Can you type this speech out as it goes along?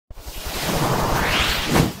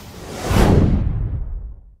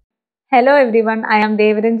Hello everyone, I am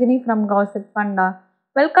Devaranjani from Gossipfunda.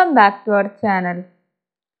 Welcome back to our channel.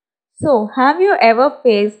 So, have you ever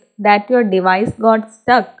faced that your device got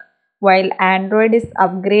stuck while Android is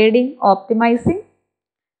upgrading, optimizing?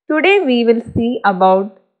 Today we will see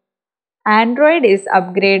about Android is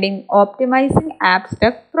upgrading, optimizing app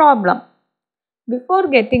stuck problem. Before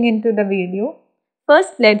getting into the video,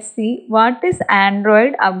 first let's see what is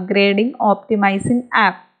Android upgrading, optimizing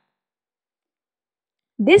app.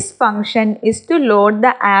 This function is to load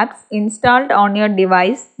the apps installed on your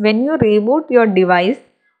device when you reboot your device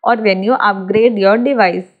or when you upgrade your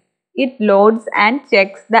device. It loads and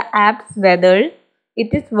checks the apps whether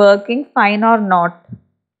it is working fine or not.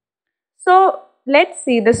 So let's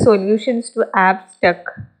see the solutions to app stuck.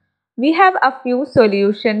 We have a few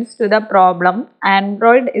solutions to the problem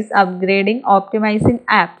Android is upgrading optimizing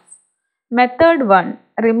apps. Method 1.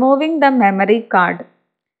 Removing the memory card.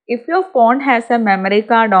 If your phone has a memory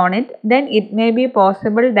card on it, then it may be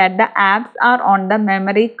possible that the apps are on the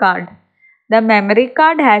memory card. The memory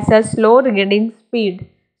card has a slow reading speed.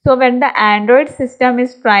 So when the Android system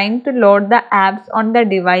is trying to load the apps on the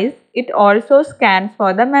device, it also scans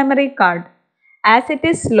for the memory card. As it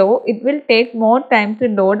is slow, it will take more time to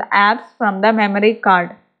load apps from the memory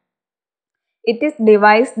card. It is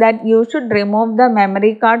advised that you should remove the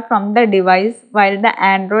memory card from the device while the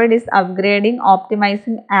Android is upgrading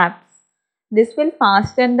optimizing apps. This will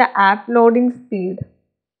fasten the app loading speed.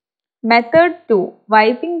 Method 2.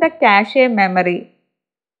 Wiping the cache memory.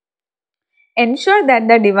 Ensure that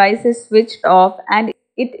the device is switched off and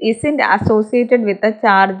it isn't associated with a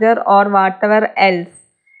charger or whatever else.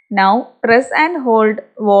 Now press and hold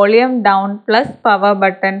volume down plus power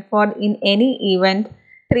button for in any event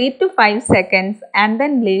 3 to 5 seconds and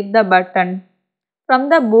then leave the button. From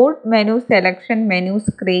the boot menu selection menu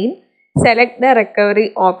screen, select the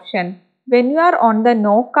recovery option. When you are on the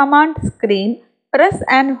no command screen, press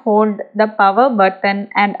and hold the power button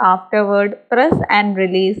and afterward press and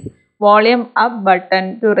release volume up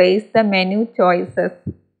button to raise the menu choices.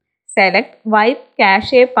 Select wipe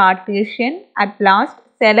cache partition. At last,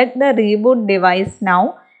 select the reboot device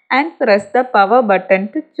now and press the power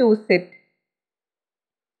button to choose it.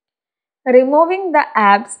 Removing the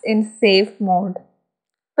apps in safe mode.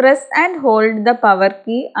 Press and hold the power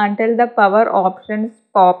key until the power options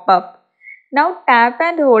pop up. Now tap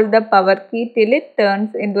and hold the power key till it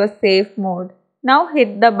turns into a safe mode. Now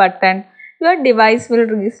hit the button. Your device will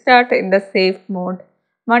restart in the safe mode.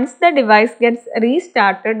 Once the device gets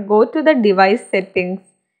restarted, go to the device settings.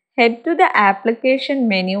 Head to the application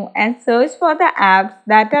menu and search for the apps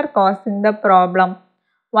that are causing the problem.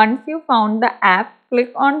 Once you found the app,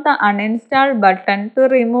 click on the uninstall button to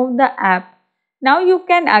remove the app. Now you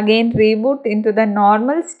can again reboot into the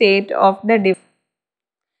normal state of the device.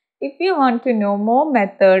 If you want to know more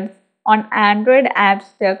methods on Android app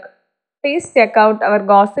stuck, please check out our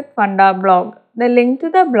Gossipfunda blog. The link to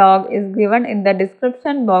the blog is given in the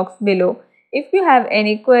description box below. If you have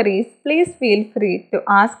any queries, please feel free to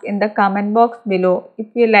ask in the comment box below. If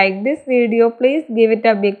you like this video, please give it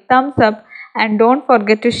a big thumbs up and don't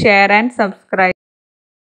forget to share and subscribe.